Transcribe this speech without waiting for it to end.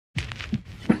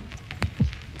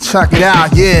Check it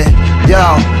out, yeah. Yo,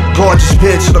 gorgeous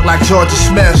bitch, look like Jorja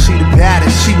Smith. She the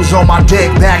baddest. She was on my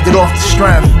dick, bagged it off the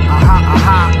strength.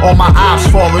 All my ops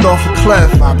falling off a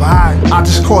cliff. I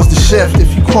just caused the shift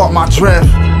if you caught my drift.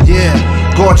 Yeah,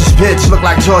 gorgeous bitch, look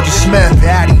like Jorja Smith.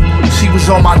 Baddie. She was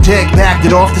on my dick, bagged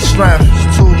it off the strength.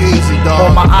 It's too easy, dog.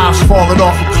 All my ops falling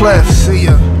off a cliff.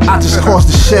 See ya. I just caused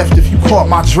the shift if you caught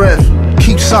my drift.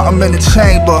 Keep something in the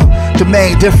chamber. The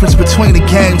main difference between a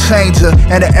game changer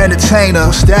and an entertainer.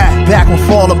 What's that? Back when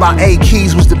falling by 8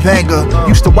 keys was the banger.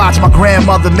 Used to watch my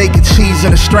grandmother making cheese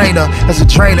in a strainer. As a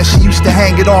trainer, she used to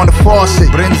hang it on the faucet.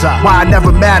 Why I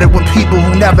never mattered when people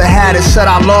who never had it said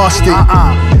I lost it.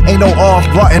 Ain't no off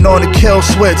button on the kill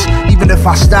switch. Even if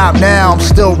I stop now, I'm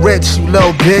still rich, you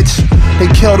little bitch. They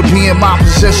kill to be in my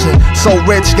position. So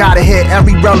rich, gotta hit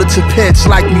every relative pitch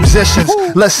like musicians.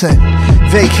 Listen,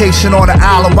 vacation on the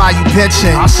island while you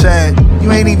bitching. I said,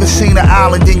 you ain't even seen the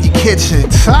island in your kitchen.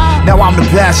 Now I'm the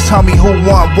best, tell me who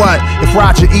won what. If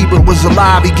Roger Ebert was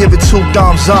alive, he'd give it 2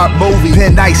 thumbs up. Movie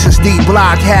been nice since D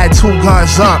Block had 2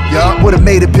 guns up. Would've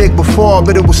made it big before,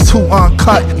 but it was too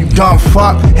uncut. You dumb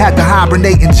fuck, had to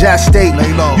hibernate and gestate.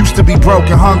 Used to be broke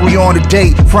and hungry on a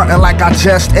date, frontin' like I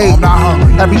just ate. I'm not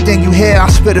hungry. Everything you hear, I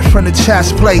spit it from the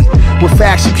chest plate. With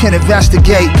facts you can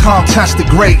investigate, come test the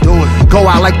great. Go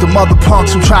out like the mother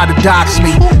punks who tried to dox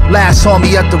me. Last saw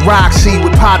me at the Roxy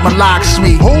with Podma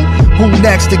Locksmith. Who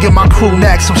next to get my crew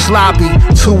next? I'm sloppy.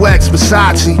 2X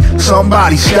Versace,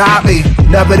 somebody stop me.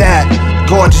 Never that.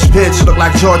 Gorgeous bitch, look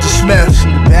like Jorja Smith. She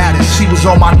the baddest. She was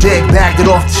on my dick, bagged it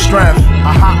off the strength.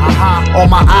 All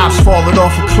my ops falling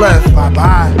off a cliff.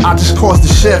 I just caused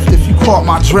the shift if you caught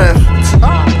my drift.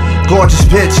 Gorgeous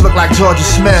bitch, look like Jorja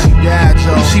Smith.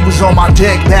 She was on my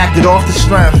dick, bagged it off the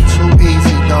strength. Too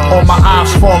easy, dog. All my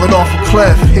ops falling off a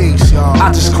cliff. Peace, y'all.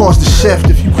 I just caused the shift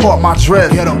if you caught my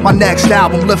drift. My next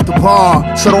album lift the bar,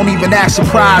 so don't even act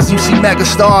surprised. You see mega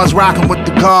stars rocking with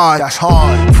the guard. That's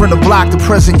hard. From the block to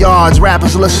prison yards,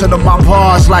 rappers listen to my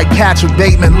bars like Patrick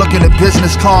Bateman looking at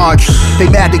business cards. They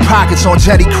mad they pockets on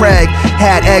Jenny Craig.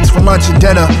 Had eggs for lunch and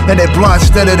dinner, and their blunts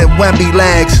thinner than Wemby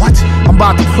legs. What? I'm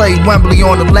about to play Wembley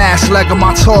on the last leg of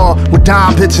my tour with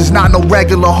dime bitches, not no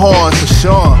regular whores, for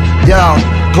sure. Yo,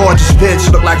 gorgeous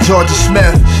bitch, look like Jorja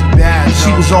Smith.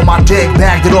 She was on my dick,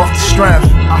 bagged it off the strength.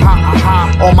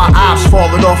 All my ops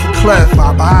falling off a cliff.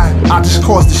 I just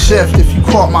caused the shift if you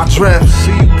caught my drift.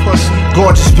 See you, pussy.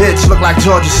 Gorgeous bitch, look like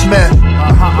Jorja Smith.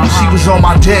 She was on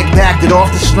my dick, bagged it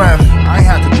off the strength. I ain't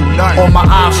had to do nothing. All my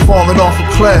ops falling off a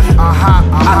cliff.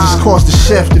 I just caused the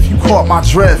shift if you caught my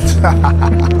drift.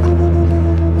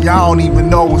 Y'all don't even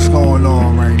know what's going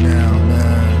on right now,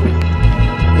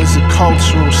 man. There's a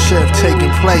cultural shift taking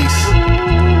place.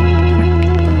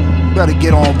 You better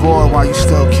get on board while you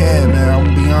still can, man. I'm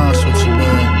gonna be honest with you,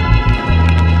 man.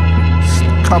 It's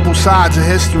a couple sides of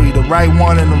history, the right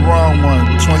one and the wrong one.